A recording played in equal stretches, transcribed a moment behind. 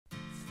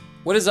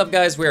What is up,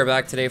 guys? We are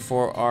back today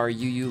for our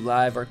UU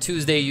Live, our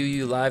Tuesday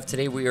UU Live.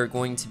 Today we are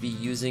going to be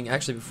using,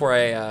 actually before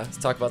I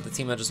talk about the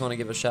team, I just want to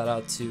give a shout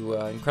out to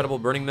Incredible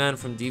Burning Man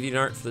from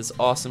DeviantArt for this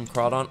awesome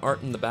Crawdaunt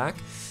art in the back.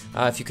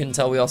 If you couldn't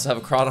tell, we also have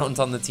a Crawdaunt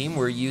on the team.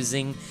 We're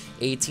using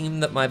a team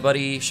that my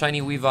buddy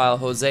ShinyWeavile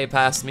Jose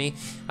passed me.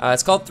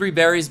 It's called 3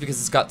 Berries because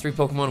it's got 3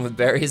 Pokemon with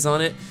berries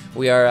on it.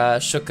 We are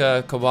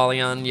Shuka,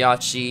 Cobalion,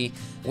 Yachi,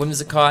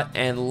 Whimsicott,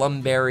 and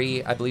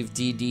Lumberry, I believe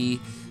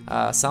DD.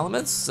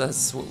 Salamence,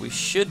 that's what we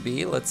should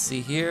be. Let's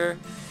see here,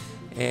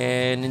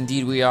 and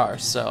indeed we are.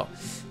 So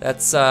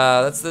that's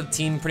the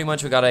team pretty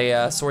much. We got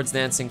a Swords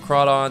Dancing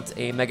Crawdaunt,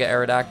 a Mega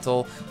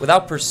Aerodactyl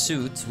without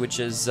Pursuit, which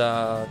is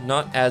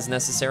not as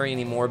necessary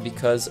anymore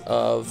because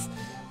of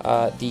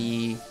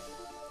the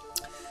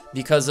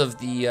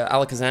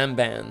Alakazam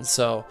ban.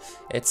 So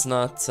it's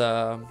not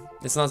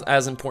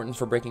as important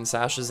for breaking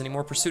sashes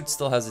anymore. Pursuit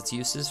still has its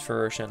uses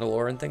for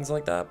Chandelure and things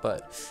like that,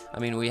 but I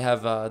mean, we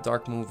have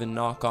Dark Move and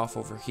Knockoff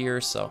over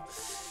here. So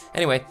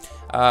anyway,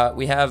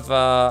 we have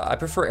I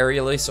prefer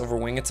Aerial Ace over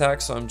Wing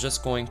Attack, so I'm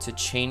just going to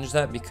change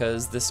that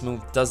because this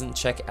move doesn't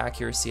check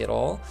accuracy at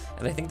all,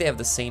 and I think they have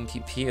the same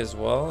PP as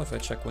well. If I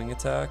check Wing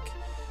Attack,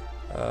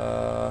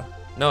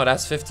 no, it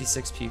has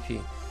 56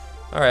 PP.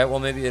 Alright, well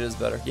maybe it is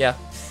better. Yeah,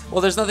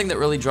 well there's nothing that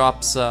really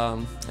drops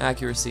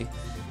accuracy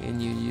in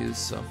UU,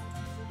 so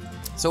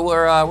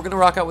we're gonna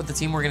rock out with the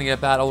team. We're gonna get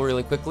a battle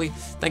really quickly.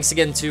 Thanks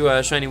again to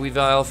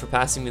ShinyWeavile for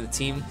passing me the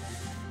team.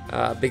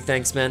 Big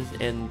thanks, man,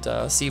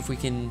 and see if we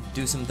can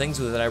do some things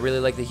with it. I really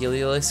like the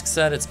Heliolisk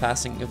set. It's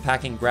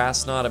packing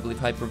Grass Knot, I believe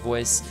Hyper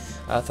Voice,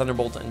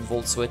 Thunderbolt, and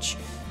Volt Switch.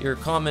 Your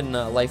common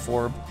Life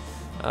Orb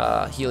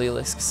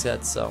Heliolisk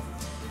set. So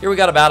here we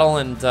got a battle,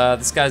 and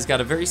this guy's got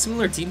a very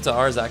similar team to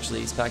ours, actually.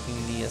 He's packing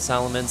the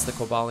Salamence, the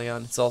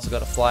Cobalion. It's also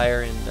got a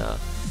Flyer in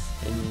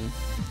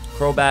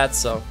Crobat,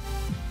 so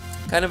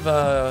kind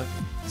of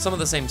some of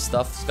the same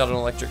stuff. It's got an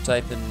Electric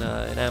type in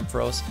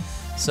Ampharos.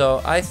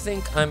 So I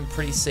think I'm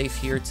pretty safe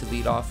here to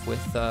lead off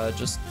with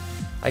just,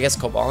 I guess,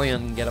 Cobalion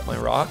and get up my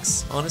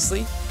rocks,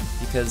 honestly,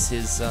 because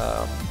his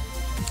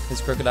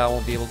Crocodile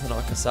won't be able to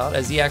knock us out,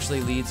 as he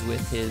actually leads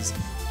with his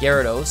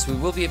Gyarados. We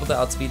will be able to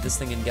outspeed this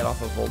thing and get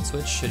off a Volt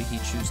Switch should he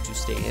choose to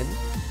stay in.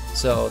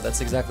 So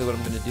that's exactly what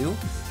I'm going to do,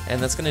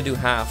 and that's going to do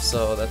half,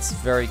 so that's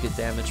very good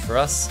damage for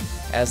us.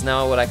 As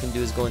now what I can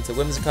do is go into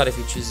Whimsicott. If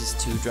he chooses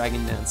to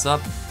Dragon Dance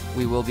up,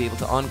 we will be able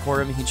to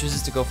Encore him. He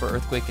chooses to go for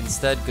Earthquake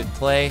instead, good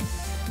play.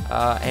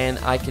 And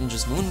I can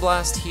just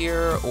Moonblast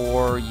here,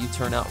 or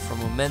U-turn out for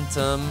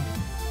Momentum.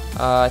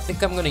 I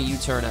think I'm going to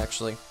U-turn,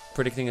 actually,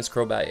 predicting his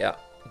Crobat. Yeah,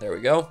 there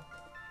we go.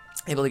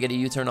 Able to get a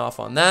U-turn off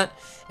on that.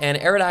 And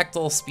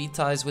Aerodactyl speed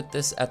ties with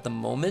this at the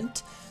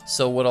moment.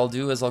 So what I'll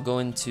do is I'll go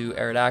into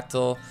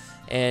Aerodactyl,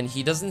 and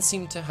he doesn't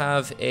seem to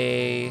have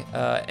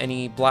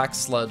any Black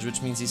Sludge,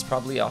 which means he's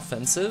probably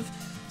offensive.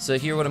 So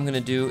here what I'm going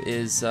to do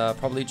is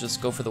probably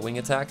just go for the Wing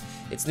Attack.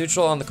 It's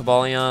neutral on the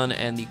Cobalion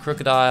and the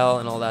Crocodile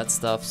and all that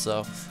stuff,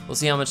 so we'll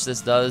see how much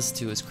this does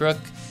to his Crook.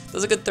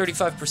 Does a good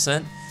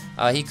 35%.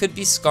 He could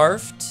be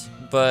Scarfed,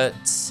 but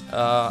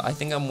I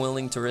think I'm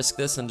willing to risk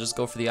this and just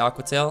go for the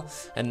Aqua Tail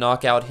and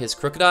knock out his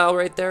Crocodile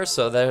right there.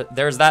 So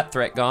there's that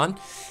threat gone.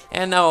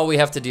 And now all we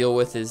have to deal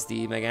with is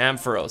the Mega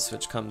Ampharos,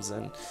 which comes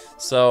in.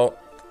 So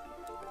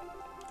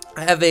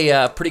I have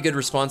a pretty good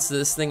response to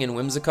this thing in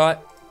Whimsicott,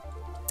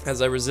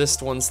 as I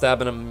resist one stab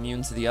and I'm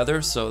immune to the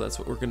other. So that's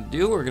what we're going to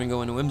do. We're going to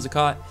go into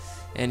Whimsicott,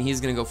 and he's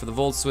going to go for the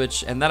Volt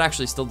Switch, and that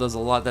actually still does a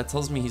lot. That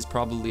tells me he's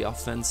probably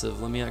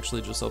offensive. Let me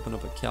actually just open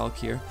up a calc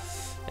here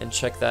and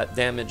check that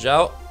damage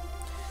out.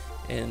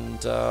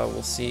 And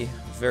we'll see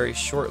very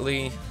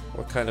shortly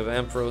what kind of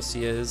Ampharos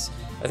he is.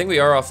 I think we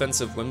are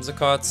offensive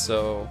Whimsicott,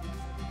 so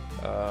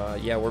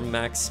yeah, we're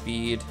max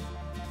speed,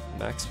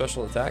 max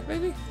special attack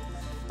maybe?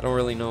 I don't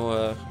really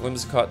know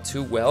Whimsicott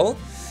too well,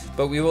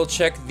 but we will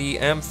check the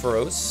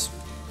Ampharos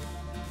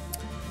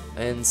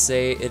and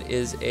say it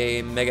is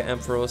a Mega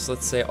Ampharos,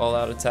 let's say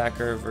all-out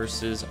attacker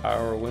versus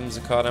our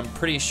Whimsicott. I'm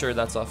pretty sure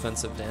that's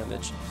offensive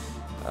damage.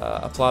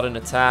 Applaud an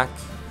attack.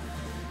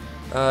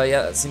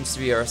 Yeah, that seems to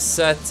be our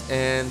set,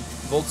 and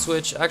Volt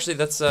Switch. Actually,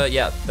 that's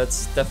yeah,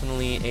 that's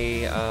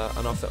definitely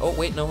an off. Oh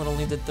wait, no, it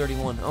only did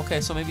 31. Okay,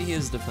 so maybe he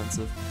is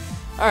defensive.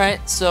 All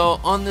right, so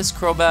on this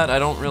Crobat, I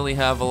don't really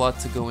have a lot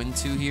to go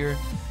into here,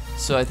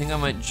 so I think I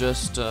might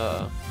just.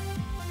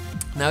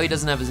 Now he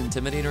doesn't have his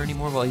Intimidator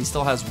anymore. Well, he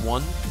still has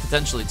one,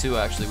 potentially two,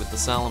 actually, with the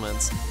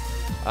Salamence.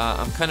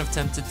 I'm kind of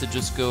tempted to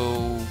just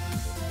go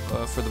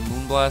for the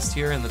Moonblast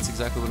here, and that's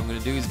exactly what I'm going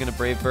to do. He's going to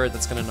Brave Bird,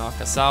 that's going to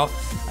knock us out.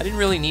 I didn't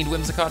really need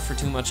Whimsicott for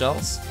too much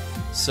else,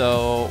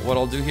 so what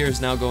I'll do here is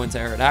now go into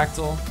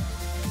Aerodactyl,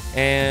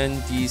 and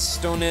the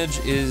Stone Edge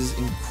is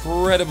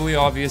incredibly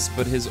obvious,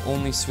 but his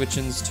only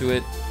switch-ins to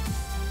it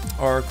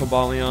are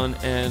Cobalion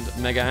and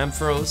Mega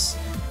Ampharos,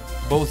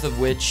 both of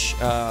which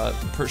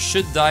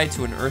should die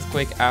to an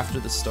Earthquake after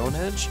the Stone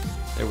Edge.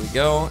 There we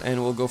go,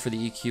 and we'll go for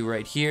the EQ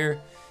right here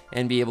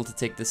and be able to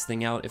take this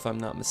thing out if I'm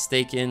not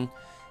mistaken.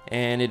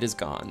 And it is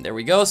gone. There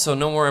we go. So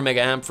no more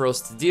Mega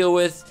Ampharos to deal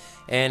with.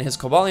 And his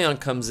Cobalion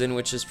comes in,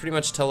 which is pretty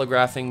much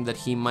telegraphing that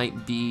he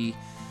might be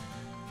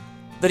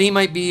that he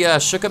might be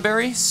Shuka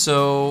Berry,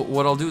 so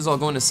what I'll do is I'll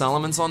go into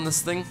Salamence on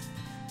this thing.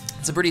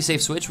 It's a pretty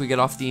safe switch. We get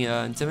off the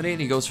Intimidate,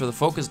 he goes for the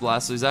Focus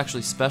Blast, so he's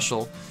actually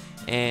special.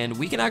 And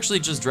we can actually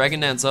just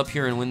Dragon Dance up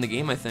here and win the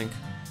game, I think,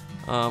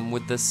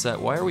 with this set.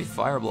 Why are we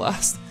Fire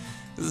Blast?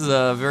 This is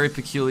a very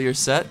peculiar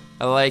set.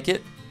 I like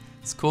it.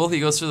 It's cool. He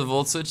goes for the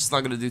Volt Switch. It's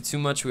not going to do too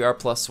much. We are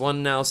 +1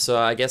 now, so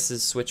I guess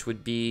his switch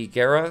would be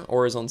Gara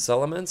or his own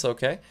Salamence.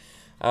 Okay.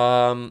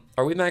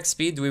 Are we max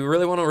speed? Do we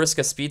really want to risk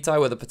a speed tie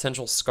with a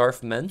potential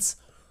Scarf Mence?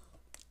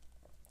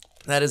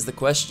 That is the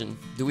question.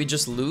 Do we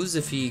just lose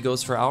if he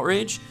goes for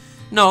Outrage?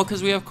 No,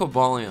 because we have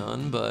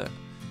Cobalion, but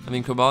I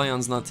mean,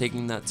 Cobalion's not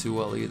taking that too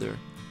well either.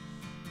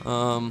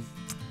 I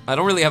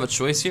don't really have a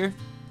choice here.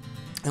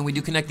 And we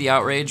do connect the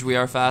Outrage, we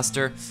are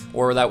faster,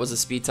 or that was a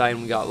speed tie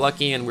and we got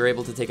lucky and we were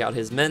able to take out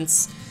his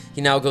Mence.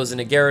 He now goes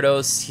into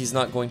Gyarados. He's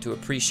not going to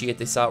appreciate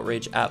this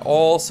Outrage at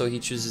all, so he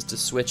chooses to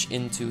switch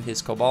into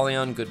his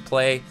Cobalion. Good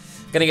play.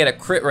 Gonna get a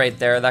crit right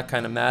there, that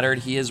kind of mattered.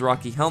 He is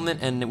Rocky Helmet,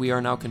 and we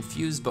are now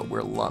confused, but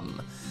we're Lum.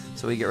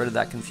 So we get rid of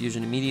that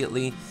confusion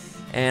immediately.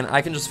 And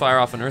I can just fire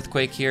off an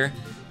Earthquake here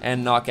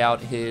and knock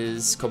out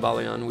his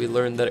Cobalion. We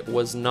learned that it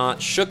was not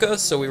Shuka,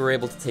 so we were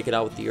able to take it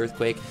out with the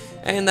Earthquake,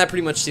 and that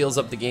pretty much seals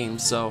up the game.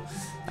 So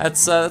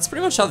that's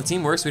pretty much how the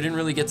team works. We didn't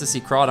really get to see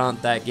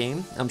Crawdaunt that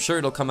game. I'm sure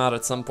it'll come out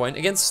at some point.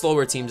 Against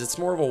slower teams, it's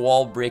more of a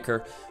wall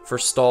breaker for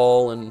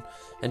stall and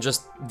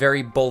just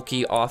very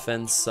bulky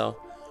offense, so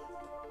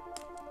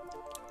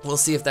we'll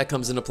see if that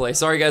comes into play.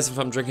 Sorry guys if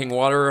I'm drinking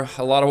water,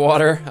 a lot of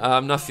water.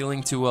 I'm not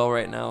feeling too well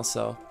right now,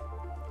 so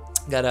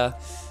gotta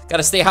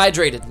stay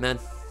hydrated, man.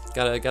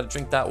 Gotta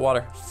drink that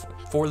water.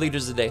 4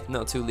 liters a day.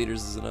 No, 2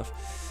 liters is enough.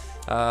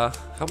 How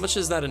much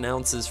is that in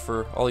ounces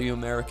for all you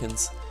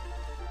Americans?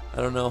 I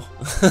don't know.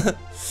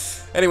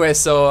 Anyway,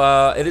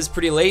 so it is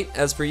pretty late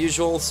as per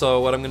usual,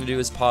 so what I'm gonna do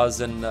is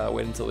pause and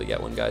wait until we get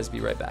one, guys.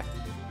 Be right back.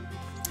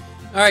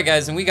 Alright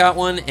guys, and we got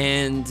one,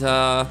 and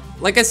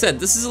like I said,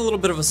 this is a little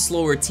bit of a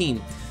slower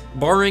team.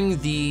 Barring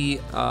the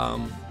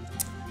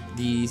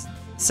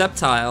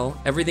Sceptile,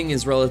 everything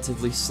is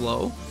relatively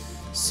slow.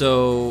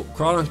 So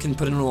Crawdaunt can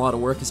put in a lot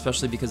of work,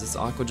 especially because it's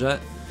Aqua Jet.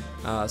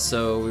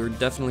 So we're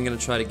definitely going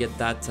to try to get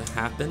that to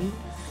happen.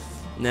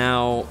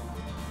 Now,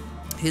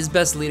 his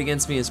best lead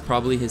against me is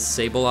probably his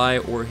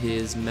Sableye or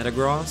his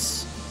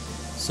Metagross.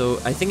 So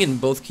I think in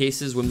both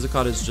cases,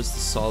 Whimsicott is just a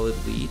solid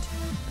lead,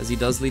 as he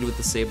does lead with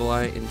the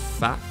Sableye, in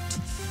fact.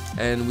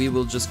 And we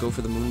will just go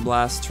for the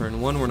Moonblast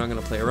turn 1. We're not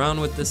going to play around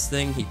with this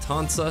thing. He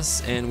taunts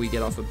us, and we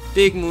get off a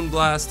big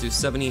Moonblast, do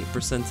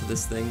 78% to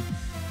this thing.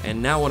 And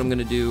now what I'm going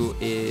to do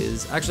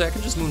is... Actually, I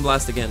can just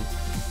Moonblast again.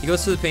 He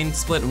goes to the Pain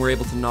Split, and we're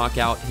able to knock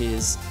out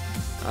his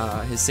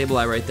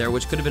Sableye right there,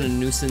 which could have been a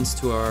nuisance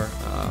to our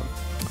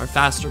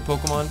faster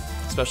Pokemon,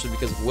 especially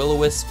because of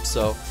Will-O-Wisp.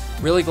 So,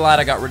 really glad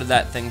I got rid of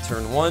that thing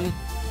turn 1.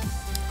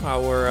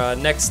 Our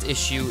next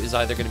issue is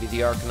either going to be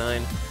the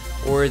Arcanine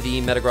or the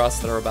Metagross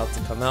that are about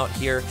to come out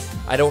here.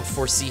 I don't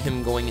foresee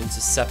him going into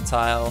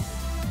Sceptile.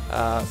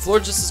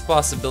 Florges is a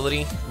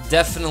possibility.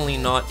 Definitely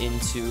not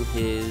into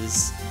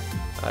his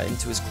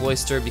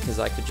Cloyster, because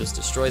I could just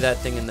destroy that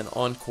thing and then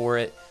Encore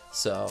it.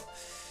 So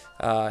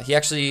he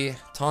actually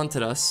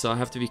taunted us, so I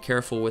have to be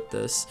careful with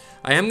this.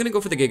 I am going to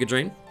go for the Giga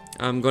Drain.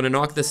 I'm going to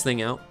knock this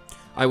thing out.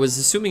 I was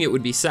assuming it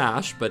would be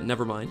Sash, but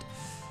never mind.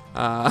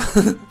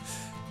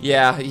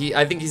 Yeah,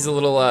 I think he's a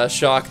little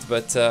shocked,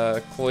 but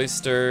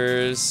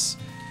Cloyster's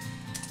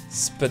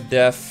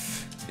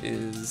Spadef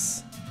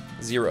is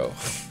 0.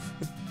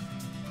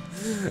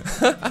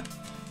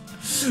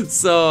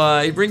 So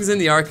he brings in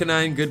the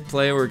Arcanine. Good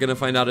play. We're gonna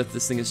find out if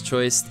this thing is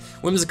choiced.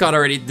 Whimsicott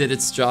already did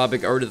its job. It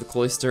got rid of the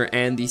Cloyster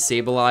and the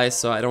Sableye,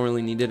 so I don't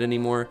really need it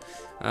anymore.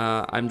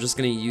 I'm just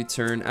gonna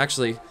U-turn.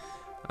 Actually,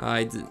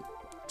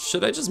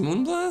 should I just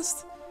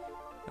Moonblast?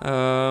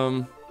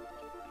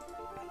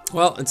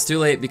 Well, it's too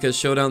late because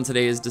Showdown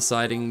today is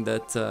deciding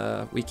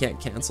that we can't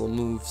cancel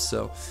moves.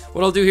 So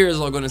what I'll do here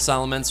is I'll go into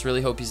Salamence.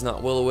 Really hope he's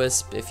not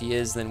Will-O-Wisp. If he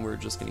is, then we're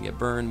just going to get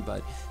burned.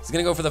 But he's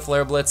going to go for the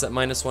Flare Blitz at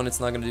 -1. It's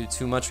not going to do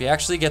too much. He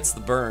actually gets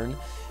the burn.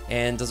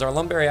 And does our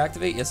Lumberry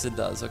activate? Yes, it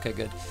does. Okay,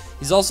 good.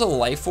 He's also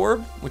Life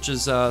Orb, which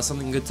is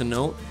something good to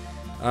note.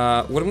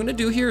 What I'm going to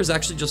do here is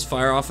actually just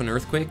fire off an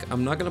Earthquake.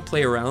 I'm not going to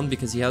play around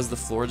because he has the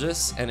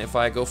Florges. And if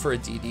I go for a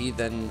DD,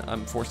 then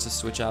I'm forced to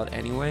switch out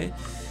anyway.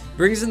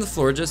 Brings in the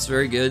Florges,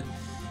 very good.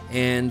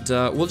 And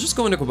we'll just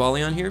go into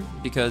Cobalion here,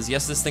 because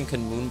yes, this thing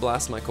can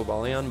Moonblast my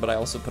Cobalion, but I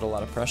also put a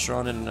lot of pressure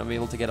on it, and I'm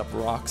able to get up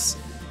rocks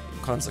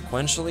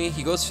consequentially.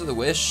 He goes for the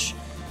Wish,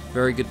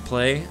 very good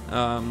play.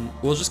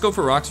 We'll just go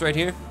for rocks right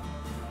here.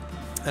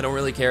 I don't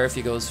really care if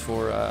he goes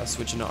for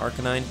switching to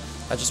Arcanine.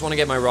 I just want to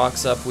get my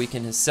rocks up,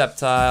 weaken his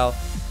Sceptile.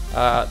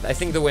 I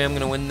think the way I'm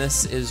going to win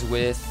this is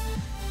with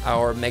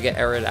our Mega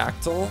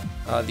Aerodactyl.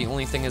 The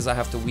only thing is I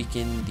have to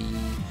weaken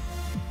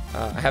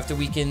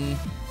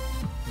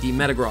the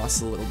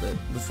Metagross a little bit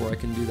before I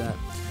can do that.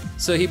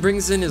 So he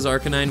brings in his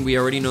Arcanine. We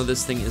already know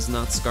this thing is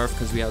not Scarf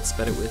because we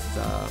outsped it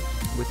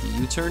with the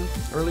U-turn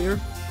earlier.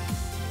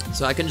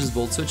 So I can just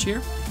Volt Switch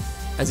here,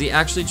 as he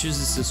actually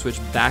chooses to switch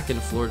back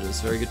into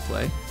Florges. Very good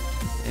play.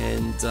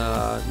 And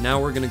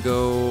now we're gonna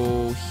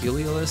go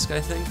Heliolisk,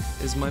 I think,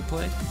 is my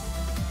play.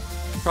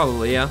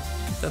 Probably, yeah.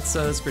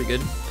 That's pretty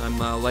good. I'm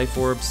Life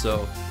Orb,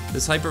 so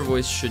this Hyper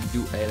Voice should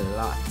do a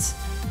lot.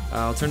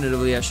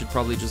 Alternatively, I should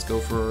probably just go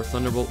for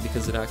Thunderbolt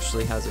because it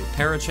actually has a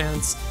para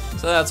chance.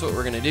 So that's what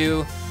we're gonna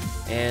do.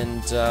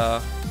 And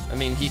I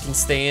mean, he can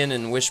stay in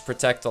and Wish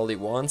Protect all he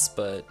wants,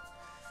 but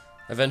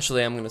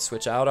eventually I'm gonna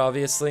switch out,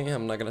 obviously.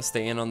 I'm not gonna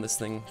stay in on this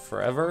thing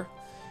forever.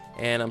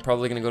 And I'm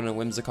probably going to go into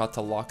Whimsicott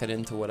to lock it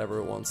into whatever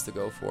it wants to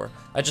go for.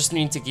 I just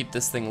need to keep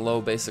this thing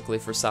low, basically,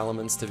 for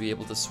Salamence to be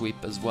able to sweep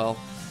as well.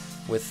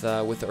 With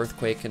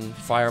Earthquake and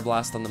Fire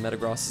Blast on the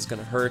Metagross is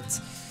going to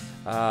hurt.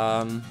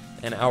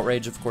 And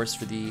Outrage, of course,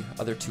 for the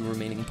other two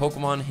remaining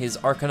Pokemon. His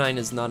Arcanine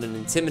is not an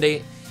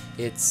Intimidate.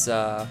 It's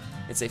a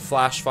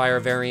Flash Fire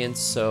variant,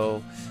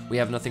 so we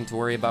have nothing to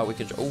worry about. We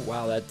could... Oh,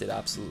 wow, that did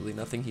absolutely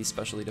nothing. He's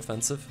specially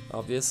defensive,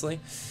 obviously.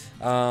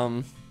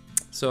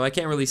 So I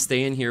can't really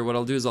stay in here. What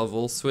I'll do is I'll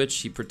Volt Switch.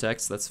 He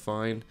protects, that's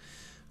fine.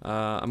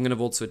 I'm going to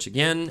Volt Switch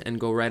again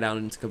and go right out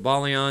into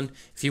Cobalion.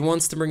 If he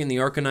wants to bring in the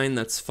Arcanine,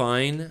 that's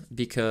fine,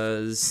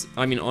 because,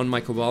 I mean, on my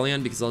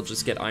Cobalion, because I'll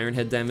just get Iron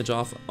Head damage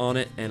off on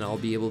it, and I'll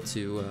be able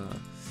to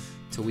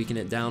weaken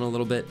it down a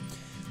little bit.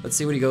 Let's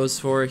see what he goes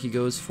for. He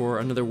goes for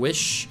another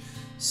Wish.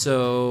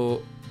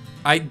 So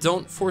I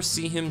don't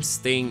foresee him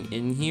staying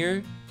in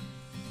here.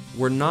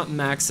 We're not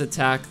max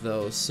attack,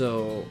 though,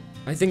 so...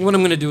 I think what I'm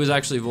going to do is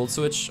actually Volt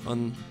Switch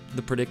on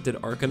the predicted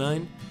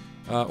Arcanine,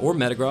 or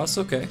Metagross.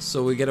 Okay,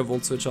 so we get a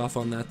Volt Switch off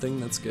on that thing,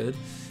 that's good.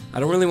 I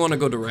don't really want to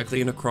go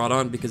directly into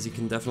Crawdon because he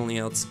can definitely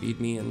outspeed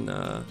me and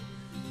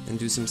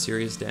do some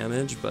serious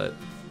damage, but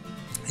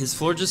his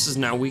Florges is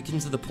now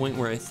weakened to the point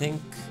where I think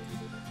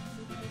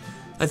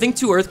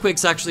 2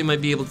 Earthquakes actually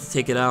might be able to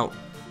take it out.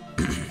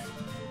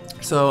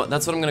 So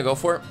that's what I'm going to go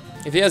for.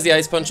 If he has the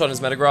Ice Punch on his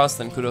Metagross,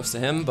 then kudos to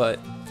him, but...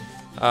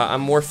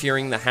 I'm more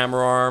fearing the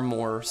Hammer Arm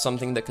or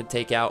something that could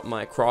take out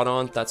my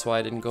Crawdon. That's why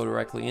I didn't go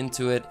directly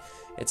into it.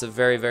 It's a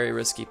very, very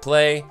risky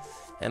play,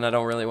 and I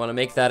don't really want to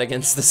make that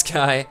against this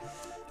guy.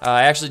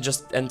 I actually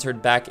just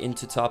entered back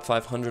into top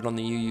 500 on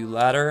the UU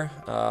ladder.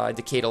 I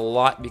decayed a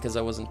lot because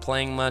I wasn't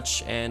playing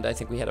much, and I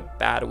think we had a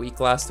bad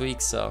week last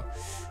week, so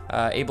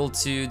able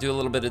to do a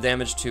little bit of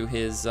damage to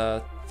his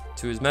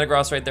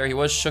Metagross right there. He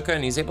was Shuka,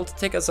 and he's able to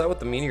take us out with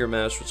the Meteor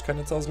Mash, which kind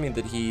of tells me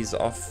that he's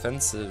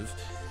offensive.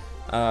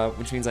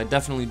 Which means I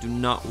definitely do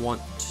not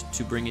want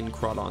to bring in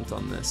Crawdon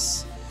on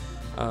this.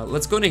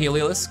 Let's go to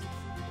Heliolisk,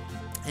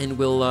 and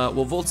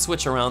we'll Volt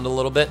Switch around a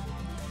little bit.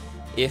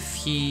 If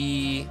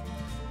he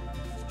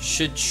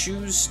should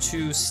choose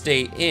to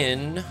stay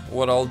in,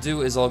 what I'll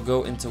do is I'll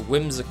go into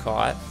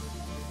Whimsicott,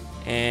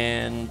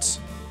 and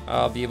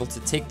I'll be able to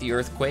take the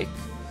Earthquake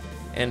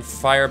and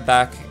fire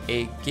back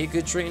a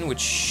Giga Drain,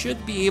 which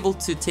should be able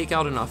to take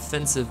out an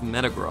offensive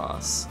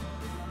Metagross.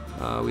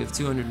 We have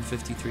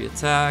 253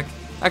 attack.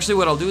 Actually,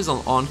 what I'll do is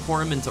I'll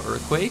Encore him into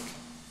Earthquake,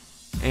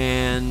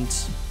 and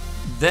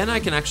then I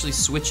can actually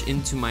switch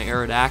into my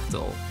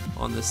Aerodactyl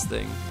on this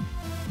thing.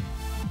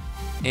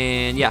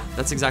 And yeah,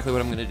 that's exactly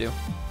what I'm going to do.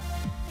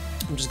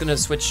 I'm just going to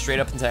switch straight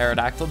up into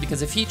Aerodactyl,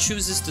 because if he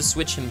chooses to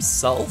switch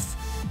himself,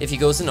 if he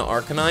goes into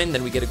Arcanine,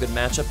 then we get a good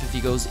matchup. If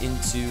he goes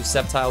into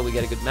Sceptile, we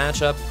get a good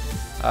matchup.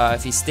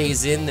 If he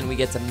stays in, then we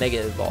get to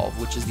Mega Evolve,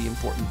 which is the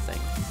important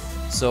thing.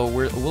 So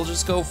we'll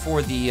just go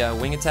for the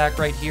Wing Attack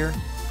right here.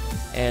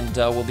 And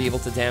we'll be able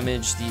to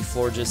damage the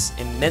Florges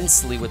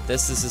immensely with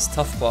this. This is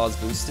Tough Claws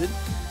boosted.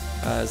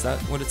 Is that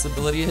what its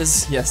ability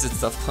is? Yes, it's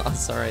Tough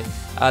Claws, sorry.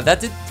 That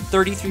did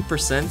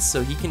 33%,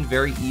 so he can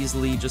very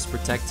easily just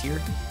protect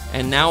here.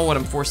 And now what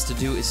I'm forced to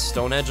do is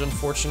Stone Edge,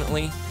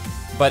 unfortunately.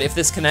 But if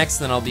this connects,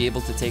 then I'll be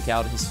able to take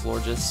out his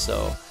Florges,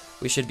 so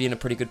we should be in a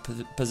pretty good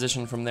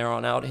position from there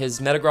on out.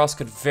 His Metagross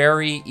could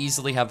very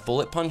easily have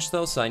Bullet Punch,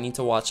 though, so I need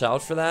to watch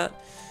out for that.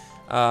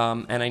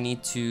 And I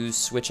need to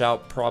switch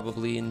out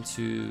probably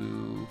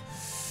into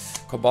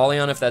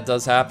Cobalion if that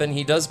does happen.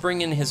 He does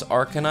bring in his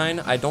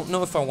Arcanine. I don't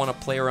know if I want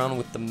to play around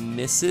with the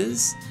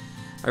misses.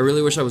 I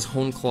really wish I was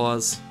Hone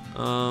Claws.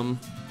 I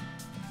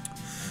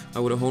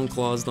would have Hone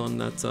Clawsed on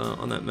that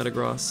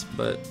Metagross.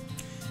 But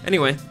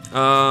anyway,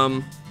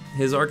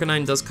 his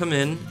Arcanine does come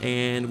in,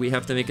 and we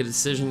have to make a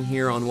decision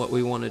here on what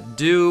we want to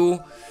do.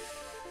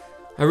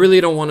 I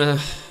really don't want to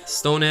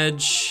Stone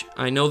Edge.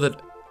 I know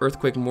that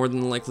Earthquake more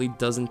than likely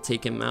doesn't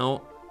take him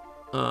out.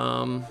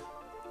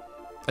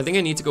 I think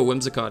I need to go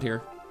Whimsicott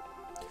here.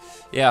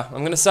 Yeah, I'm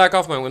going to sack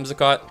off my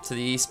Whimsicott to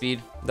the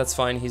E-Speed. That's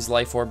fine, he's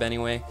Life Orb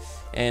anyway.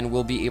 And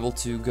we'll be able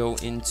to go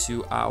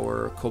into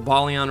our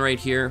Cobalion right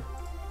here.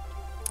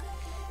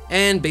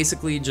 And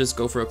basically just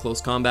go for a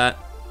close combat.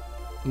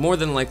 More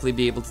than likely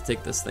be able to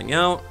take this thing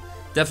out.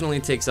 Definitely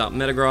takes out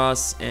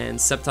Metagross, and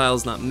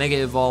Sceptile's not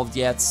Mega Evolved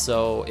yet,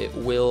 so it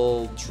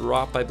will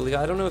drop, I believe.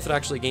 I don't know if it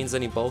actually gains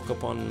any bulk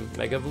upon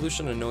Mega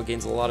Evolution. I know it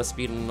gains a lot of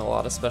speed and a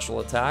lot of special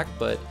attack,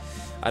 but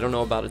I don't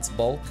know about its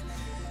bulk.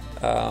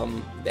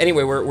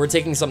 Anyway, we're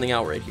taking something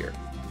out right here,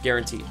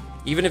 guaranteed.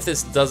 Even if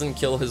this doesn't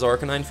kill his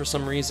Arcanine for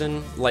some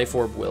reason, Life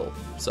Orb will,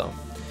 so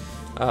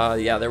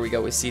Yeah, there we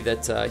go. We see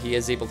that he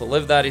is able to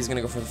live that. He's going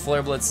to go for the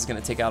Flare Blitz. He's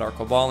going to take out our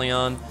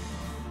Cobalion.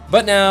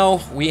 But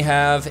now we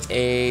have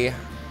an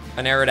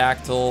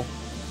Aerodactyl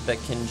that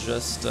can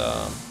just...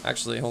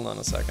 actually, hold on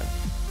a second.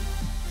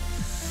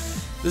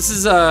 This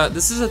is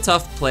a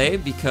tough play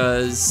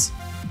because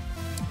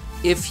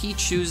if he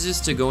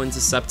chooses to go into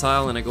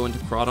Sceptile and I go into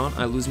Crawdaunt,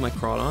 I lose my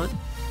Crawdaunt.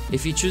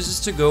 If he chooses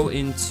to go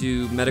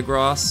into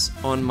Metagross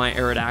on my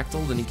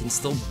Aerodactyl, then he can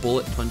still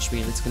Bullet Punch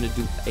me and it's going to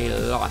do a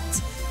lot.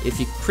 If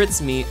he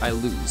crits me, I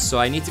lose. So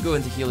I need to go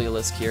into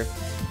Heliolisk here.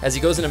 As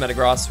he goes into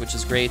Metagross, which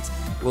is great,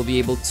 we'll be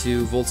able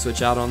to Volt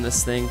Switch out on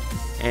this thing.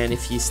 And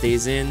if he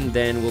stays in,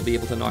 then we'll be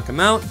able to knock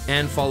him out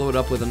and follow it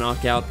up with a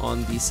knockout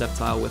on the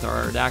Sceptile with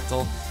our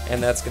Aerodactyl.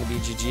 And that's going to be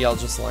GG. I'll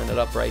just line it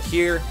up right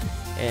here.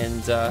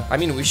 And, I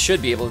mean, we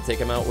should be able to take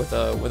him out with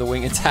a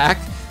wing attack.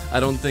 I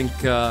don't think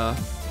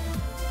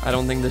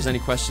there's any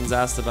questions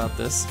asked about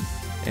this.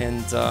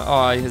 And,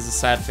 oh, he has a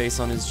sad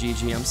face on his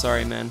GG. I'm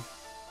sorry, man.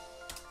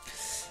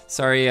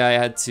 Sorry I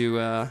had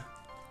to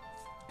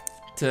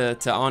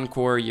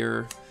encore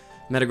your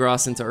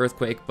Metagross into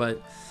Earthquake,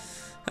 but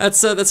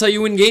that's how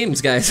you win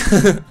games, guys.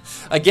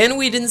 Again,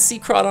 we didn't see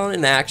Crawdaunt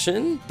in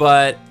action,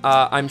 but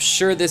I'm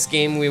sure this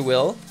game we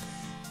will.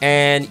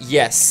 And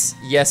yes,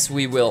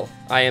 we will.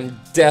 I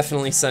am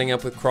definitely setting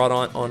up with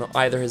Crawdaunt on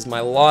either his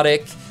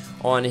Milotic,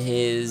 on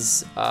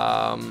his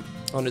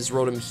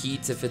Rotom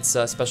Heat if its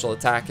special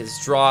attack is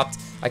dropped.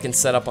 I can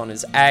set up on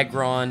his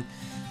Aggron.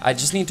 I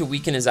just need to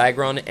weaken his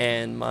Aggron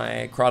and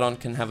my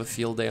Crawdaunt can have a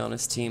field day on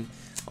his team,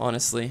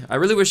 honestly. I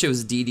really wish it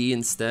was DD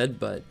instead,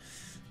 but,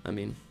 I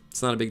mean,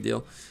 it's not a big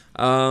deal.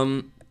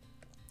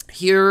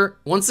 Here,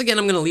 once again,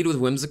 I'm going to lead with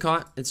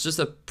Whimsicott. It's just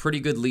a pretty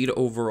good lead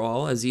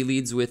overall, as he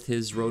leads with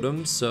his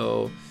Rotom,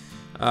 so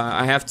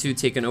I have to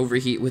take an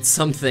Overheat with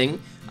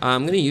something.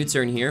 I'm going to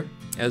U-turn here,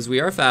 as we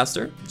are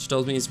faster, which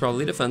tells me he's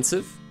probably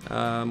defensive,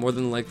 more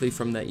than likely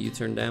from that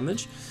U-turn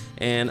damage.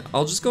 And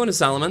I'll just go into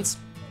Salamence.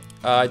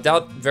 I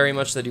doubt very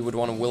much that he would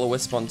want to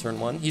Will-O-Wisp on turn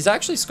 1. He's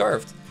actually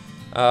Scarfed,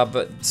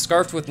 but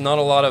Scarfed with not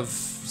a lot of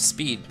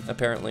speed,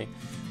 apparently.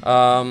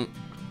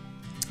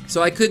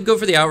 So I could go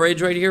for the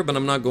Outrage right here, but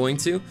I'm not going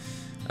to.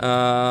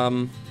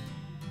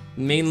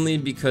 Mainly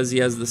because he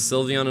has the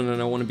Sylveon and I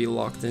don't want to be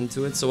locked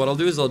into it. So what I'll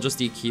do is I'll just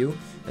EQ,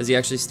 as he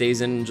actually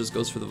stays in and just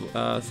goes for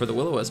the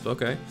Will-O-Wisp.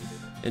 Okay,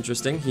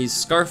 interesting. He's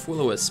Scarf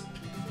Will-O-Wisp.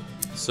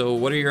 So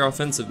what are your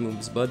offensive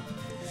moves, bud?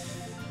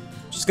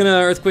 Just gonna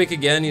Earthquake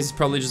again. He's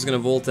probably just gonna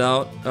Volt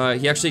out.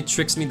 He actually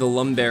tricks me the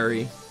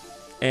Lumberry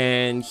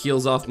and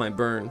heals off my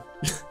burn.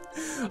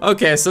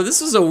 Okay, so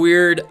this was a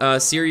weird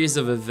series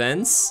of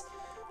events.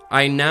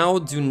 I now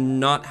do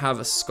not have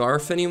a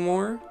Scarf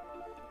anymore.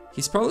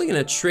 He's probably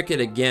gonna trick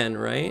it again,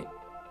 right?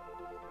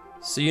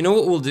 So you know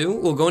what we'll do?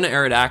 We'll go into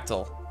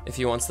Aerodactyl if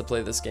he wants to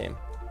play this game.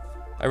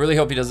 I really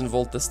hope he doesn't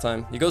Volt this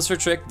time. He goes for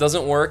Trick,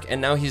 doesn't work,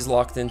 and now he's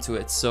locked into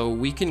it. So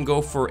we can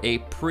go for a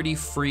pretty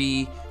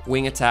free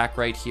wing attack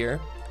right here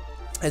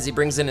as he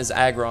brings in his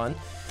Aggron.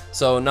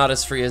 So not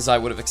as free as I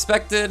would have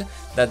expected.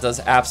 That does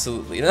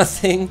absolutely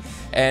nothing.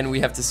 And we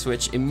have to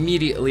switch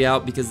immediately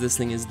out because this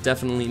thing is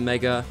definitely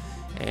Mega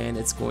and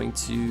it's going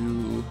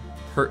to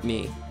hurt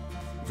me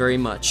very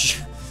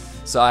much.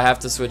 So I have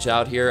to switch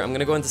out here. I'm going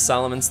to go into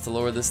Salamence to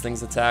lower this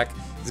thing's attack.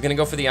 He's going to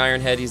go for the Iron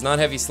Head. He's not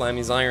Heavy Slam,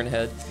 he's Iron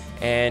Head.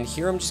 And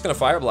here I'm just going to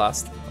Fire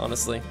Blast,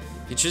 honestly.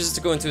 He chooses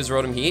to go into his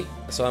Rotom Heat,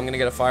 so I'm going to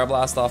get a Fire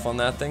Blast off on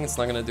that thing. It's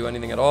not going to do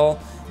anything at all.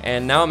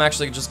 And now I'm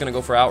actually just going to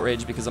go for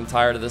Outrage because I'm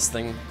tired of this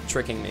thing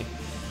tricking me.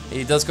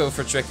 He does go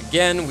for Trick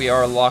again. We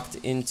are locked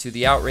into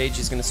the Outrage.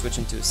 He's going to switch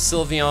into his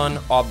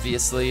Sylveon,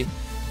 obviously,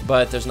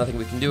 but there's nothing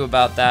we can do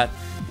about that.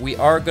 We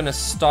are going to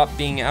stop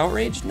being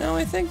outraged now,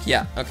 I think.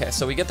 Yeah, okay,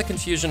 so we get the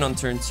Confusion on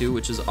turn 2,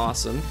 which is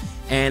awesome.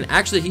 And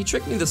actually, he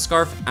tricked me the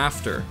Scarf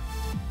after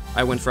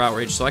I went for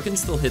outrage, so I can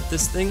still hit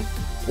this thing,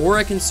 or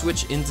I can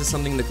switch into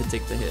something that could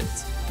take the hit.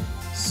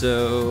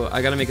 So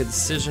I gotta make a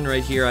decision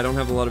right here. I don't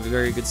have a lot of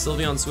very good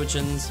Sylveon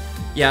switch-ins.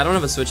 Yeah, I don't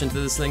have a switch into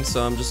this thing,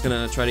 so I'm just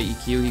gonna try to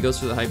EQ. He goes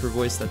for the Hyper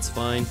Voice, that's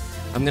fine.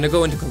 I'm gonna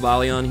go into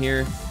Cobalion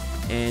here,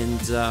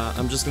 and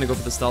I'm just gonna go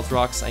for the Stealth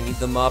Rocks. I need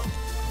them up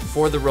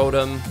for the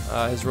Rotom.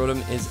 His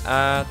Rotom is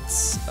at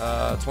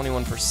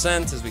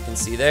 21%, as we can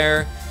see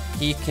there.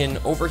 He can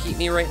overheat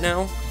me right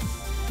now,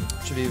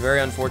 which would be very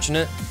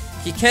unfortunate.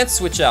 He can't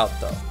switch out,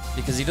 though,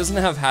 because he doesn't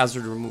have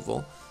Hazard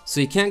Removal.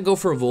 So he can't go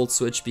for a Volt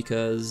Switch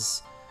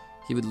because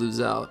he would lose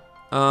out.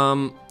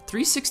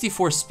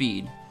 364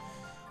 speed.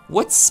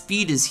 What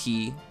speed is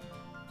he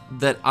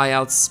that I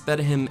outsped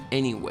him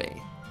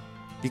anyway?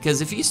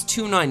 Because if he's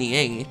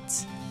 298...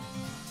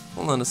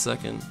 Hold on a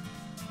second.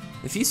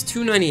 If he's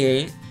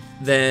 298,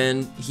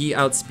 then he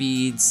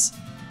outspeeds...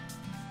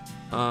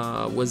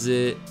 was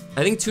it...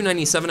 I think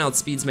 297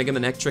 outspeeds Mega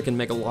Manectric and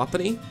Mega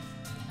Lopunny.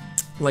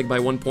 Like by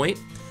 1 point.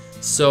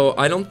 So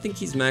I don't think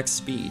he's max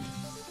speed.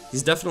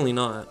 He's definitely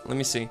not. Let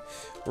me see.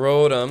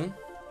 Rotom.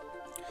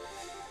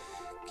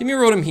 Give me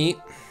Rotom Heat.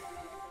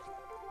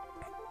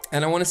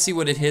 And I want to see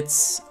what it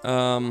hits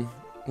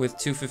with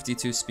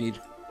 252 speed.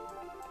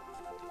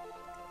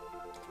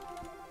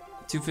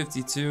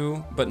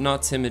 252, but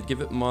not timid.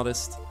 Give it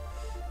modest.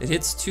 It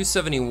hits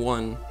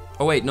 271.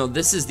 Oh wait, no,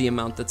 this is the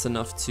amount that's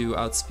enough to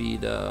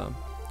outspeed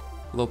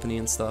Lopunny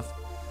and stuff.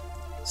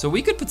 So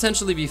we could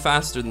potentially be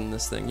faster than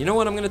this thing. You know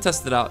what? I'm gonna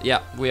test it out.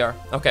 Yeah, we are.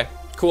 Okay,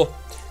 cool.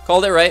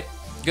 Called it right.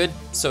 Good.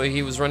 So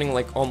he was running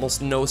like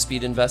almost no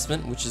speed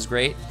investment, which is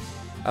great.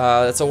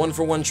 That's a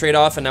 1-for-1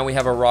 trade-off, and now we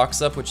have our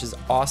rocks up, which is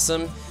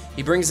awesome.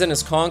 He brings in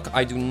his conch.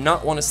 I do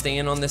not want to stay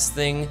in on this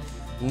thing,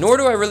 nor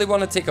do I really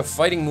want to take a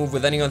fighting move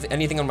with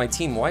anything on my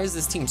team. Why is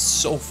this team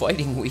so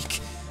fighting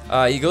weak?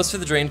 He goes for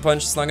the Drain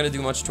Punch. It's not going to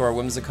do much to our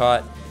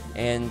Whimsicott,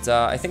 and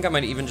I think I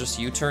might even just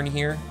U-turn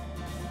here.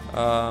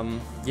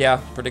 Yeah,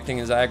 predicting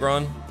his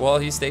Aggron. Well,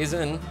 he stays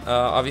in.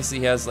 Obviously,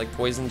 he has like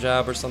Poison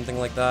Jab or something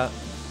like that.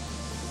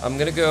 I'm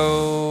gonna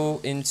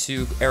go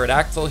into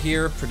Aerodactyl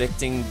here,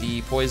 predicting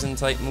the Poison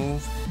type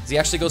move. He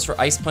actually goes for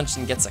Ice Punch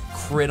and gets a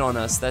crit on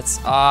us. That's,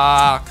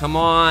 come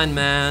on,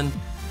 man.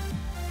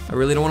 I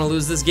really don't want to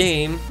lose this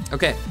game.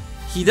 Okay,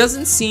 he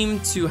doesn't seem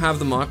to have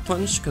the Mach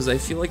Punch, because I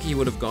feel like he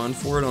would have gone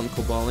for it on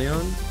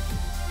Cobalion.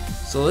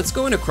 So let's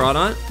go into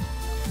Crawdaunt,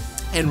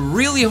 and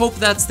really hope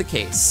that's the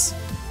case.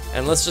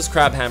 And let's just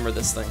Crab Hammer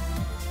this thing,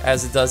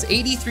 as it does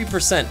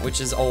 83%,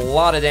 which is a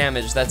lot of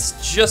damage.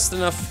 That's just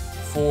enough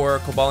for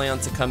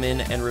Cobalion to come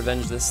in and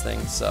revenge this thing.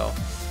 So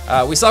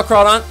we saw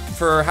Crawdaunt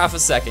for half a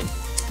second.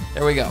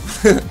 There we go.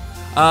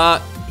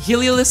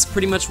 Heliolisk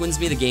pretty much wins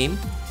me the game.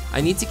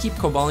 I need to keep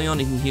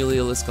Cobalion and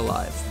Heliolisk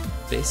alive,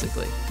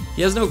 basically.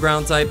 He has no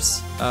ground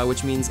types,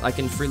 which means I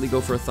can freely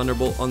go for a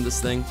Thunderbolt on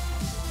this thing,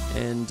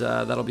 and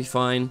that'll be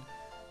fine.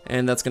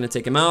 And that's going to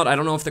take him out. I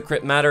don't know if the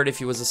crit mattered. If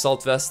he was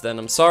Assault Vest, then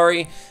I'm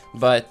sorry,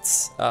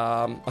 but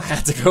I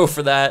had to go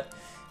for that.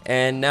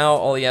 And now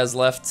all he has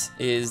left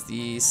is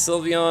the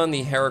Sylveon,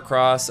 the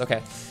Heracross.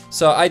 Okay,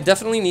 so I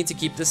definitely need to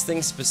keep this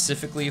thing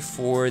specifically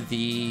for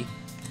the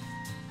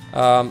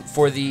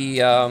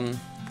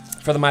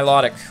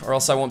Milotic, or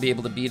else I won't be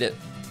able to beat it,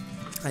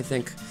 I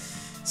think.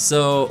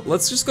 So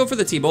let's just go for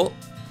the T-Bolt.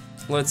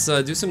 Let's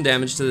do some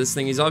damage to this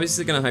thing. He's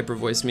obviously going to Hyper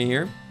Voice me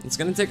here. It's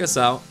going to take us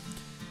out.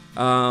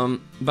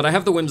 But I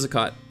have the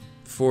Whimsicott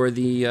for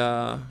the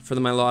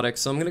Milotic,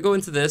 so I'm going to go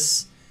into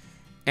this,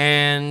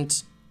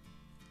 and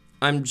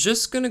I'm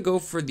just going to go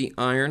for the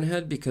Iron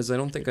Head because I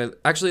don't think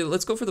actually,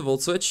 let's go for the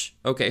Volt Switch.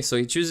 Okay, so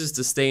he chooses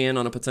to stay in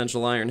on a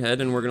potential Iron Head,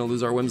 and we're going to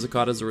lose our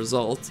Whimsicott as a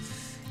result.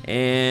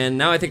 And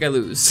now I think I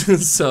lose.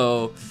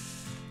 So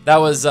that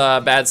was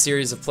a bad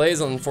series of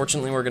plays.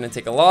 Unfortunately, we're going to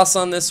take a loss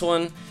on this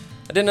one.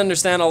 I didn't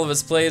understand all of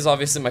his plays.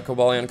 Obviously, my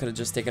Cobalion could have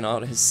just taken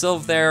out his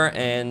Sylve there.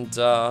 And,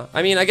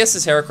 I mean, I guess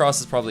his Heracross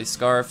is probably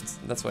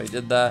Scarfed. That's why he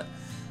did that.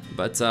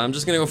 But I'm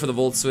just going to go for the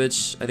Volt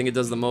Switch. I think it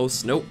does the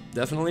most. Nope,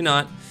 definitely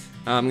not.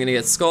 I'm going to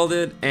get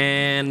Scalded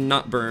and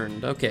not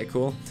burned. Okay,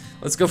 cool.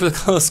 Let's go for the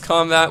close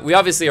combat. We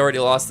obviously already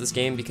lost this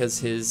game because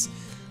his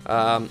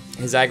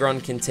Aggron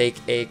can take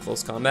a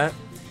close combat.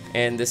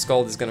 And this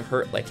Scald is going to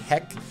hurt like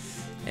heck.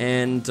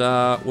 And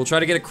we'll try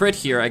to get a crit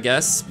here, I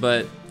guess.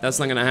 But that's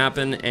not going to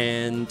happen.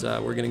 And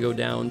we're going to go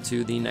down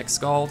to the next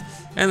Scald.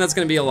 And that's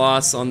going to be a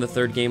loss on the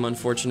third game,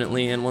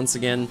 unfortunately. And once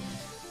again,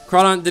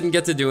 Crawdaunt didn't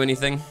get to do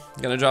anything.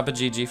 Gonna drop a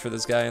GG for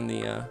this guy in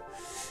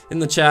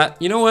the chat.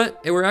 You know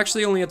what? We're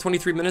actually only at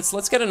 23 minutes.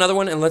 Let's get another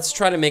one and let's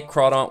try to make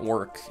Crawdaunt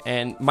work.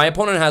 And my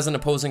opponent has an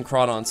opposing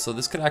Crawdaunt, so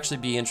this could actually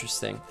be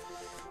interesting.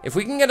 If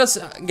we can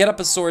get up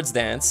a Swords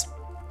Dance,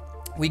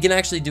 we can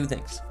actually do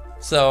things.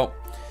 So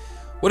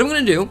what I'm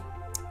gonna do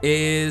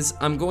is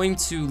I'm going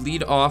to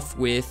lead off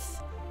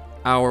with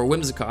our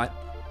Whimsicott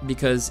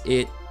because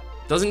it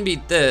doesn't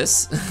beat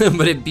this,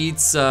 but it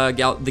beats the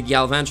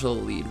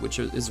Galvantula lead, which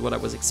is what I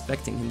was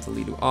expecting him to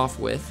lead off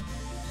with.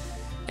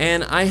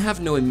 And I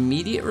have no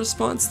immediate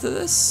response to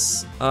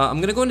this. I'm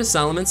going to go into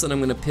Salamence, and I'm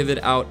going to pivot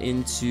out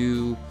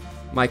into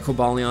my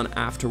Cobalion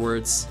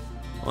afterwards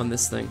on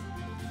this thing.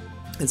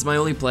 It's my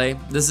only play.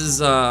 This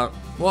is,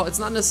 well, it's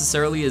not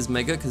necessarily his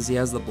Mega because he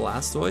has the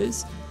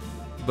Blastoise,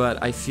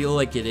 but I feel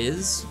like it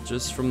is,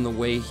 just from the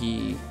way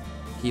he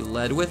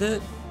led with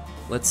it.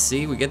 Let's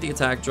see, we get the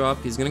attack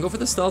drop. He's gonna go for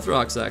the Stealth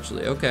Rocks,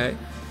 actually. Okay.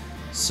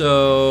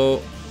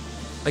 So,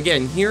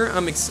 again, here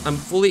I'm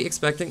fully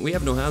expecting... We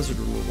have no hazard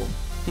removal.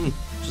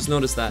 Just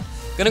noticed that.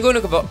 Gonna go into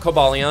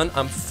Cobalion.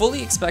 I'm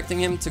fully expecting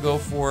him to go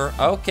for...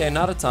 Okay,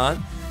 not a taunt.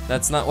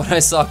 That's not what I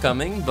saw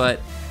coming, but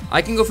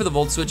I can go for the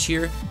Volt Switch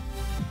here.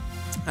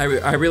 I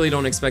really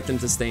don't expect him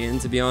to stay in,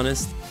 to be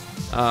honest.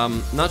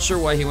 Not sure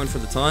why he went for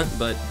the taunt,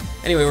 but...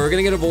 Anyway, we're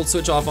gonna get a Volt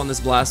Switch off on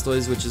this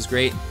Blastoise, which is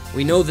great.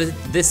 We know that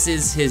this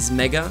is his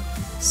Mega,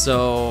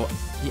 so...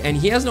 And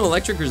he has no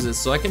Electric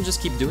Resist, so I can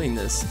just keep doing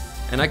this.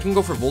 And I can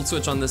go for Volt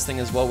Switch on this thing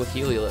as well with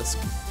Heliolisk.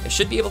 I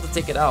should be able to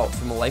take it out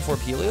from a Life Orb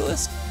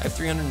Heliolisk. I have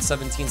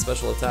 317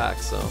 special attack,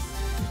 so...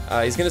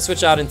 he's gonna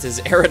switch out into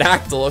his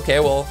Aerodactyl. Okay,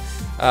 well,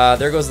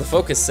 there goes the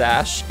Focus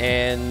Sash,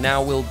 and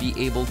now we'll be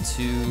able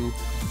to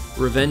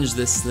revenge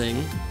this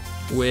thing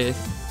with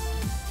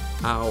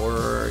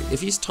our...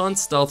 If he's Taunt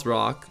Stealth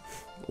Rock...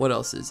 What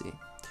else is he?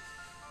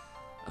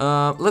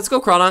 Let's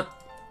go Crawdaunt.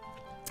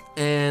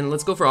 And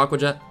let's go for Aqua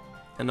Jet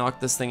and knock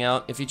this thing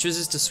out. If he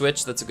chooses to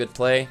switch, that's a good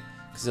play.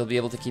 because he'll be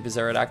able to keep his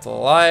Aerodactyl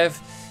alive.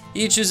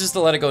 He chooses to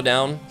let it go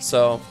down,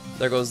 so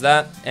there goes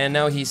that. And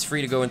now he's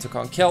free to go into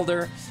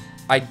Conkeldurr.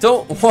 I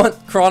don't want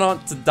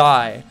Crawdaunt to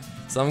die,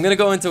 so I'm going to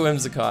go into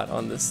Whimsicott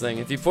on this thing.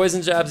 If he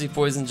Poison Jabs, he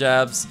Poison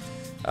Jabs.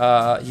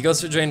 He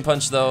goes for Drain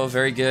Punch, though.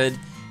 Very good.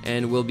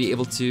 And we'll be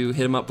able to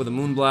hit him up with a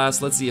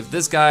Moonblast. Let's see if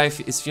this guy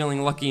is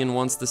feeling lucky and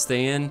wants to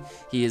stay in.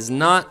 He is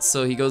not,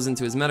 so he goes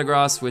into his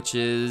Metagross, which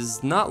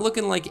is not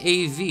looking like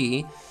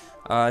AV.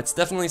 It's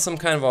definitely some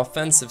kind of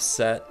offensive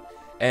set.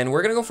 And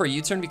we're going to go for a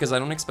U-turn because I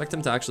don't expect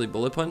him to actually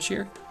Bullet Punch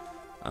here.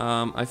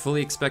 I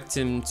fully expect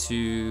him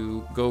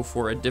to go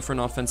for a different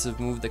offensive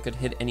move that could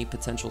hit any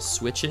potential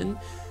switch in,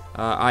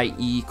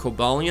 i.e.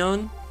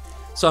 Cobalion.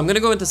 So I'm going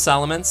to go into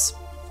Salamence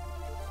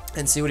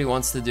and see what he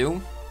wants to do.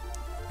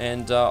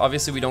 And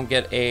obviously we don't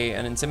get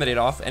an Intimidate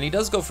off, and he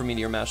does go for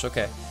Meteor Mash,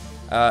 okay.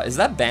 Is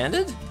that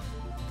banded?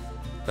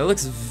 That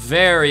looks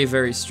very,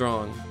 very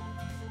strong.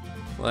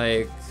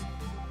 Like,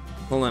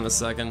 hold on a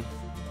second.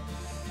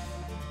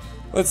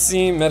 Let's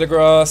see,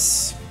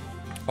 Metagross,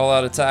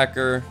 All-Out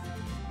Attacker.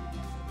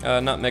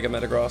 Not Mega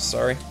Metagross,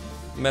 sorry.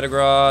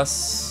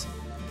 Metagross.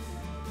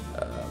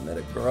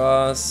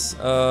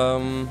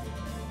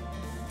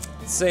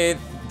 Let's say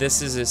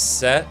this is his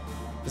set.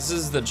 This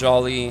is the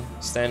Jolly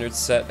standard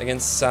set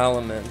against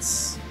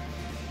Salamence.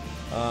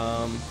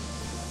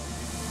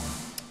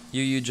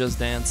 You just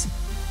dance.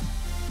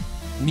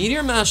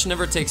 Meteor Mash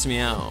never takes me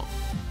out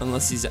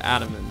unless he's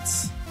adamant.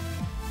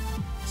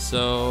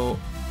 So,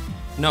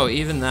 no,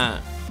 even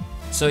that.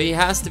 So he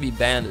has to be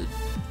banded.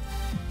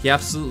 He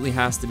absolutely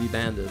has to be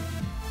banded.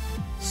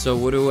 So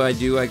what do? I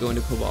go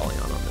into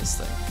Cobalion on this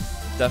thing.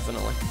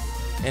 Definitely.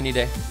 Any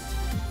day.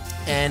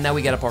 And now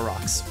we get up our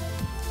rocks.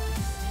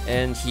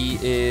 And he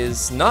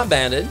is not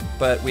banded,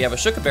 but we have a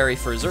Shuka Berry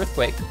for his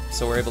Earthquake,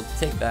 so we're able to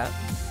take that.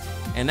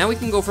 And now we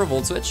can go for a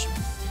Volt Switch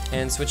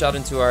and switch out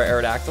into our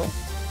Aerodactyl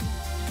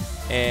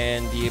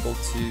and be able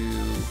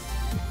to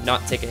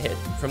not take a hit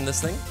from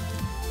this thing.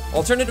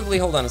 Alternatively,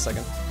 hold on a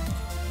second.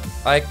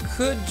 I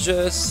could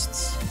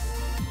just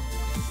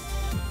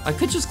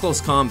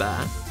close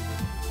combat.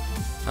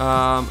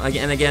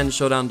 Again,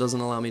 Showdown doesn't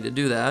allow me to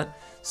do that.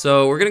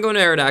 So we're gonna go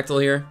into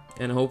Aerodactyl here,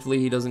 and hopefully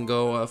he doesn't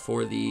go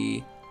for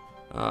the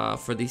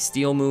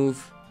Steel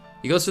move.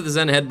 He goes for the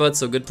Zen Headbutt,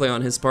 so good play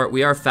on his part.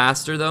 We are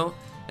faster though,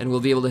 and we'll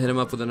be able to hit him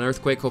up with an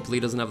Earthquake. Hopefully he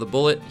doesn't have the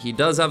bullet. He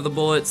does have the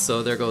bullet,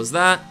 so there goes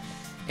that.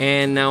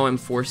 And now I'm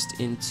forced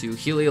into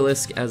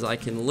Heliolisk as I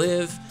can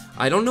live.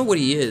 I don't know what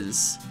he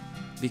is,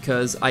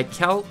 because I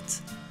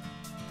calced.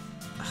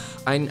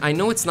 I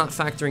know it's not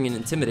factoring in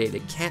Intimidate.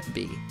 It can't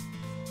be.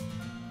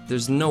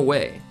 There's no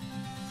way.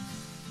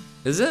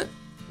 Is it?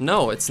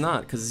 No, it's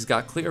not, because he's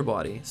got Clear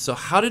Body. So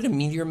how did a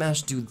Meteor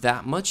Mash do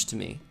that much to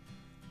me?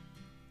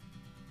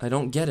 I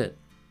don't get it.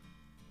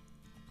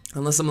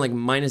 Unless I'm like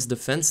minus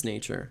defense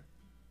nature.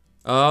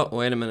 Oh,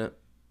 wait a minute.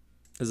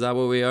 Is that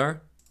what we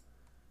are?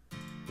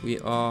 We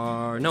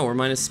are... No, we're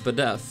minus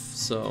Spadef,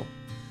 so...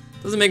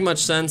 Doesn't make much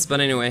sense,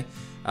 but anyway.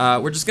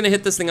 We're just going to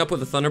hit this thing up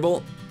with a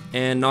Thunderbolt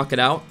and knock it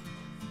out.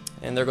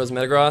 And there goes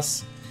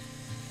Metagross.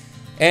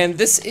 And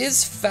this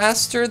is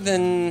faster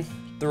than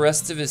the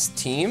rest of his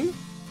team,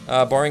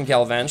 barring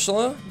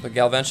Galvantula. But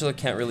Galvantula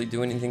can't really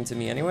do anything to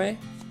me anyway.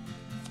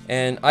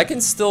 And I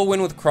can still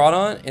win with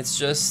Crawdaunt. It's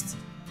just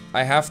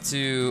I have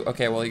to...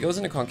 Okay, well, he goes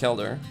into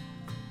Conkeldurr.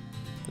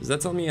 Does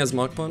that tell me he has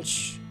Mach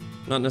Punch?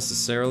 Not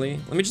necessarily.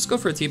 Let me just go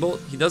for a T-Bolt.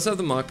 He does have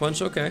the Mach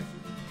Punch. Okay.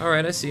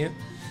 Alright, I see you.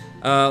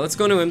 Let's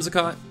go into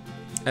Whimsicott,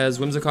 as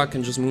Whimsicott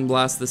can just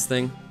Moonblast this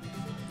thing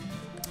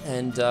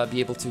and be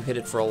able to hit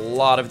it for a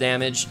lot of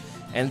damage.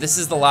 And this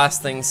is the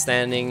last thing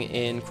standing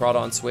in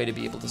Crawdaunt's way to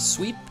be able to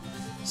sweep.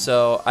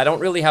 So I don't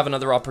really have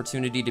another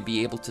opportunity to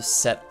be able to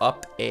set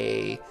up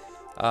a...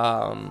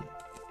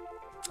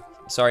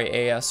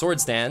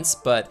 Swords Dance,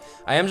 but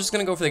I am just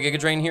going to go for the Giga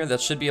Drain here. That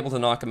should be able to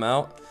knock him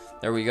out.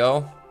 There we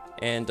go.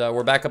 And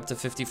we're back up to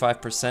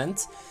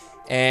 55%.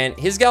 And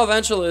his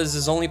Galvantula is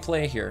his only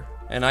play here.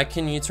 And I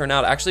can U-turn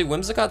out. Actually,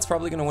 Whimsicott's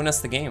probably going to win us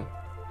the game.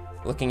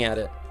 Looking at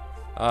it.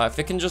 If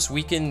it can just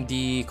weaken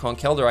the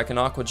Conkeldurr, I can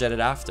Aqua Jet it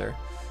after.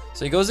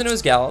 So he goes into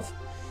his Galv.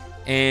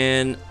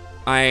 And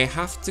I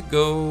have to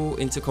go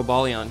into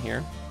Cobalion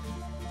here.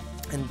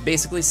 And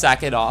basically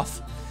sack it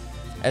off.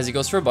 As he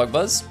goes for a Bug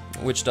Buzz,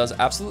 which does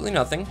absolutely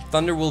nothing.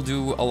 Thunder will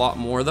do a lot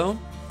more though.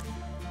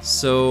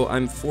 So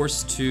I'm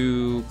forced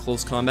to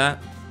close combat.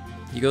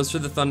 He goes for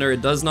the Thunder,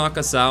 it does knock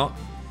us out.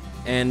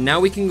 And now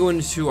we can go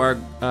into our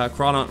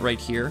Crawdaunt right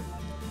here.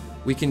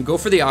 We can go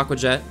for the Aqua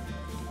Jet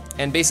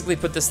and basically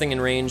put this thing in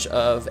range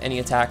of any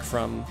attack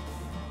from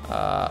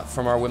our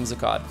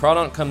Whimsicott.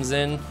 Crawdaunt comes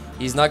in,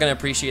 he's not going to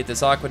appreciate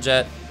this Aqua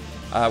Jet.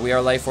 We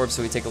are Life Orb,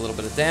 so we take a little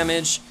bit of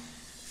damage.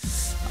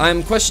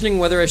 I'm questioning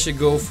whether I should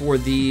go for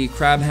the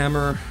Crab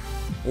Hammer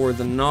or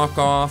the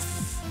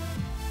knockoff.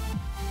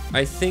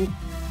 I think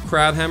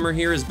Crab Hammer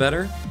here is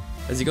better,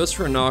 as he goes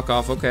for a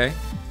knockoff, okay.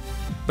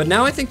 But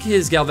now I think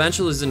his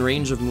Galvantula is in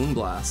range of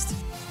Moonblast.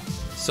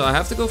 So I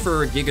have to go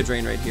for a Giga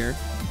Drain right here.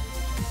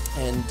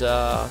 And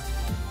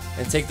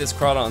take this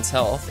Crawdaunt's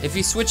health. If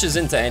he switches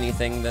into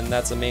anything, then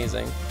that's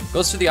amazing.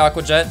 Goes through the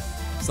Aqua Jet.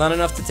 It's not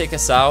enough to take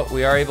us out.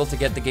 We are able to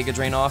get the Giga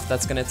Drain off.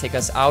 That's going to take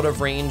us out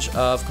of range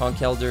of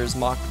Conkeldur's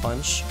Mach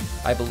Punch,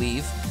 I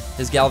believe.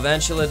 His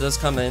Galvantula does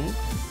come in.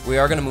 We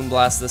are going to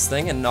Moonblast this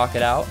thing and knock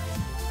it out.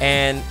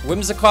 And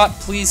Whimsicott,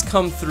 please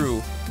come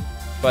through,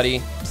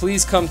 buddy.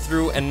 Please come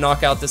through and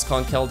knock out this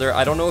Conkeldurr.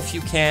 I don't know if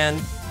you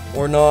can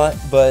or not,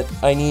 but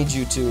I need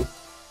you to.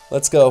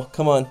 Let's go.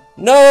 Come on.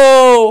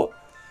 No!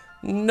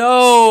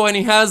 No! And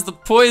he has the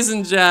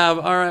Poison Jab.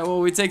 Alright, well,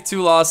 we take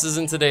 2 losses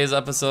in today's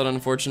episode,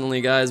 unfortunately,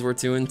 guys. We're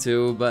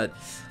 2-2, but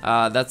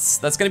that's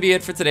going to be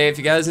it for today. If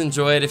you guys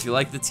enjoyed, if you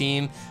like the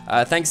team,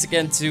 thanks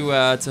again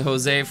to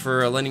Jose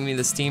for lending me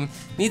this team.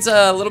 Needs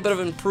a little bit of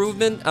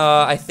improvement,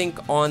 I think,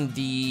 on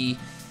the...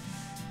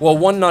 Well,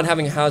 1, not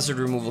having hazard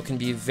removal can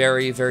be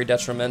very, very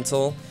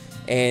detrimental.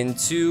 And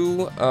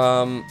 2,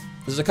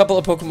 there's a couple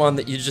of Pokemon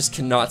that you just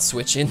cannot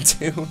switch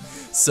into.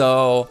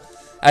 So,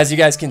 as you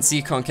guys can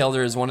see,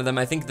 Conkeldurr is one of them.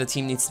 I think the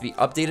team needs to be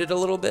updated a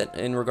little bit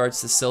in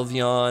regards to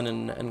Sylveon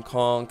and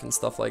Conk and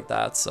stuff like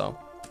that. So,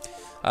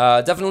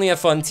 definitely a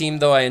fun team,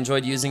 though. I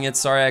enjoyed using it.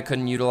 Sorry I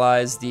couldn't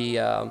utilize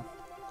the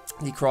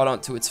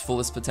Crawdaunt to its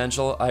fullest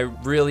potential. I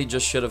really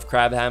just should have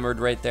Crab Hammered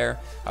right there.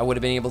 I would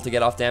have been able to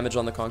get off damage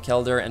on the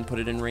Conkeldurr and put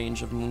it in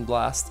range of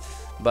Moonblast.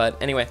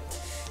 But anyway,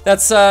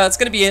 that's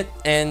gonna be it.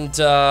 And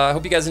I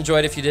hope you guys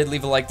enjoyed. If you did,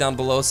 leave a like down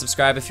below.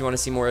 Subscribe if you want to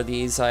see more of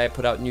these. I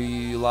put out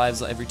new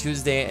lives every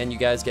Tuesday, and you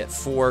guys get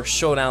 4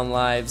 Showdown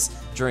lives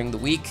during the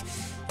week.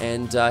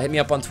 And hit me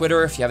up on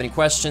Twitter if you have any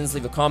questions.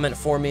 Leave a comment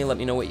for me. Let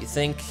me know what you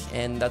think.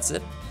 And that's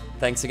it.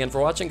 Thanks again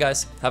for watching,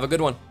 guys. Have a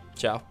good one.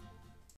 Ciao.